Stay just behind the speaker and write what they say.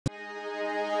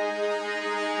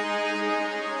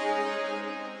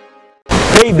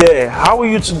Hey there, how are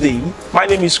you today? My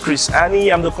name is Chris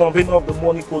Annie. I'm the convener of the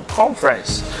Money Code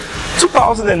Conference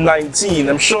 2019.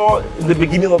 I'm sure in the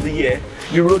beginning of the year,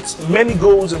 you wrote many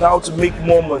goals on how to make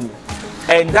more money.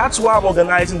 And that's why I'm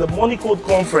organizing the Money Code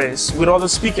Conference with other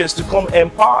speakers to come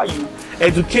empower you,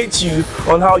 educate you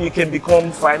on how you can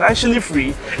become financially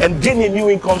free and gain a new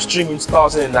income stream in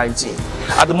 2019.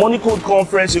 At the Money Code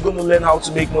Conference, you're going to learn how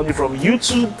to make money from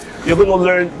YouTube. You're going to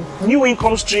learn new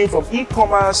income stream from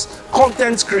e-commerce,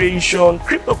 content creation,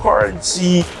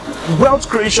 cryptocurrency, wealth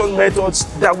creation methods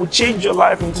that will change your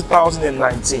life in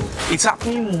 2019. It's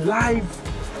happening live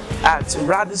at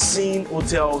Radisson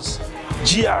Hotels,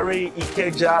 GRA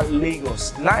Ikeja,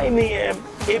 Lagos, 9 a.m.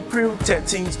 April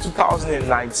 13th,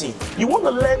 2019. You want to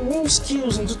learn new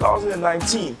skills in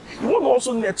 2019. You want to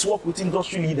also network with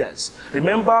industry leaders.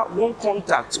 Remember, one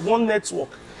contact, one network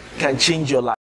can change your life.